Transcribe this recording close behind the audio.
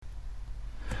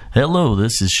Hello,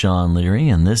 this is Sean Leary,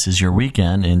 and this is your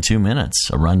Weekend in 2 Minutes,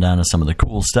 a rundown of some of the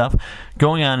cool stuff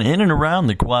going on in and around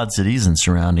the Quad Cities and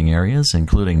surrounding areas,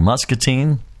 including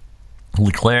Muscatine,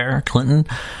 LeClaire, Clinton,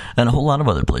 and a whole lot of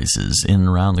other places in and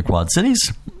around the Quad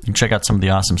Cities. You can check out some of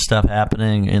the awesome stuff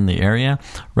happening in the area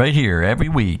right here every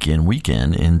week in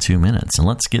Weekend in 2 Minutes. And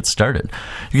let's get started.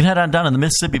 You can head on down to the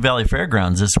Mississippi Valley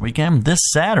Fairgrounds this weekend, this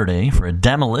Saturday, for a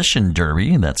demolition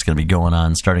derby. That's going to be going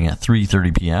on starting at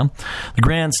 3:30 p.m. The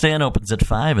grandstand opens at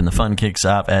 5 and the fun kicks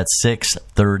off at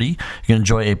 6:30. You can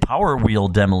enjoy a Power Wheel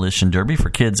demolition derby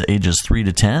for kids ages 3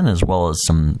 to 10, as well as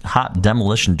some hot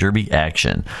demolition derby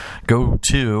action. Go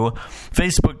to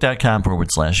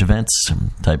facebook.com/events,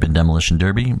 type in Demolition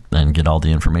Derby, and get all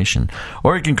the information.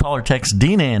 Or you can call or text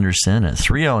Dean Anderson at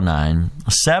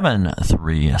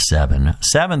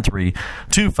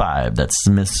 309-737-7325. That's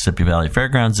the Mississippi Valley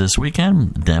Fairgrounds this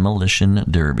weekend, Demolition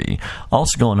Derby.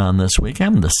 Also going on this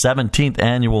weekend, the 17th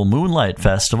Annual Moonlight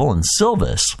Festival in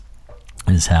Silvis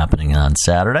is happening on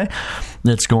Saturday.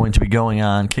 It's going to be going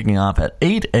on, kicking off at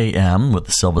 8 a.m. with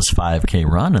the Silvis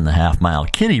 5K run and the half-mile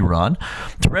kiddie run.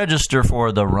 To register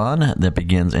for the run that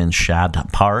begins in Shad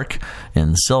Park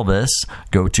in Silvis,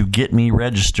 go to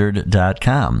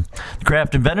getmeregistered.com. The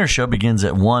Craft Inventor Show begins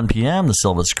at 1 p.m. The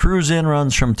Silvis Cruise-In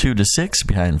runs from 2 to 6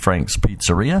 behind Frank's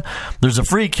Pizzeria. There's a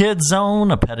free kids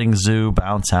zone, a petting zoo,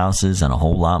 bounce houses, and a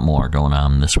whole lot more going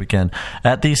on this weekend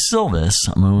at the Silvis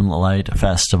Moonlight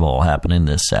Festival happening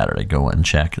this Saturday. Go and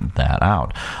check that out.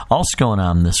 Also going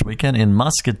on this weekend in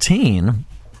Muscatine,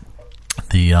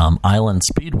 the Island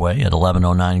Speedway at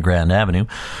 1109 Grand Avenue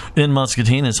in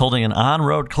Muscatine is holding an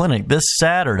on-road clinic this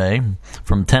Saturday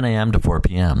from 10 a.m. to 4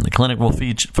 p.m. The clinic will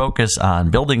focus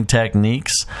on building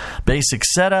techniques, basic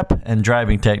setup, and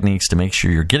driving techniques to make sure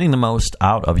you're getting the most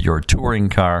out of your touring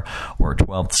car or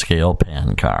 12th scale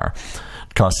pan car.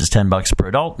 Cost is $10 per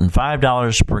adult and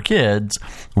 $5 per kids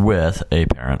with a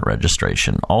parent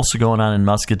registration. Also going on in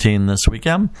Muscatine this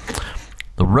weekend,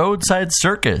 the Roadside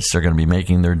Circus are going to be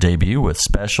making their debut with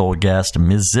special guest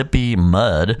Mississippi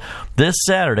Mud this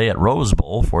Saturday at Rose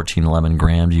Bowl, 1411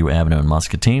 Grandview Avenue in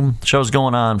Muscatine. The show's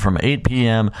going on from 8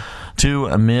 p.m.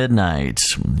 to midnight.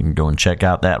 You can go and check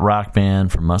out that rock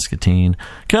band from Muscatine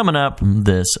coming up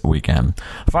this weekend.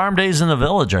 Farm Days in the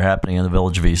Village are happening in the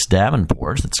Village of East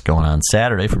Davenport. It's going on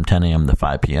Saturday from 10 a.m. to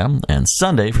 5 p.m. and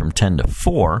Sunday from 10 to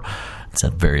 4. It's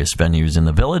at various venues in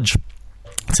the village.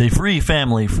 It's a free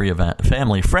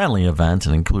family-friendly event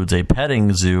and includes a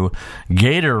petting zoo,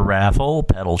 gator raffle,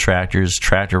 pedal tractors,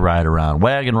 tractor ride-around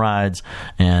wagon rides,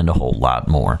 and a whole lot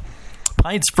more.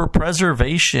 Pints for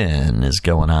Preservation is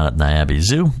going on at Niabi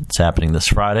Zoo. It's happening this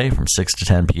Friday from 6 to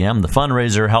 10 p.m. The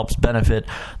fundraiser helps benefit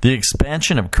the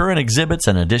expansion of current exhibits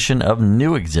and addition of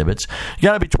new exhibits. You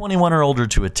got to be 21 or older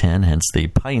to attend, hence the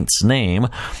Pints name.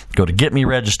 Go to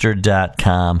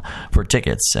getmeregistered.com for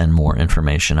tickets and more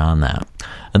information on that.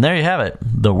 And there you have it,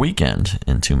 the Weekend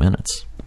in 2 Minutes.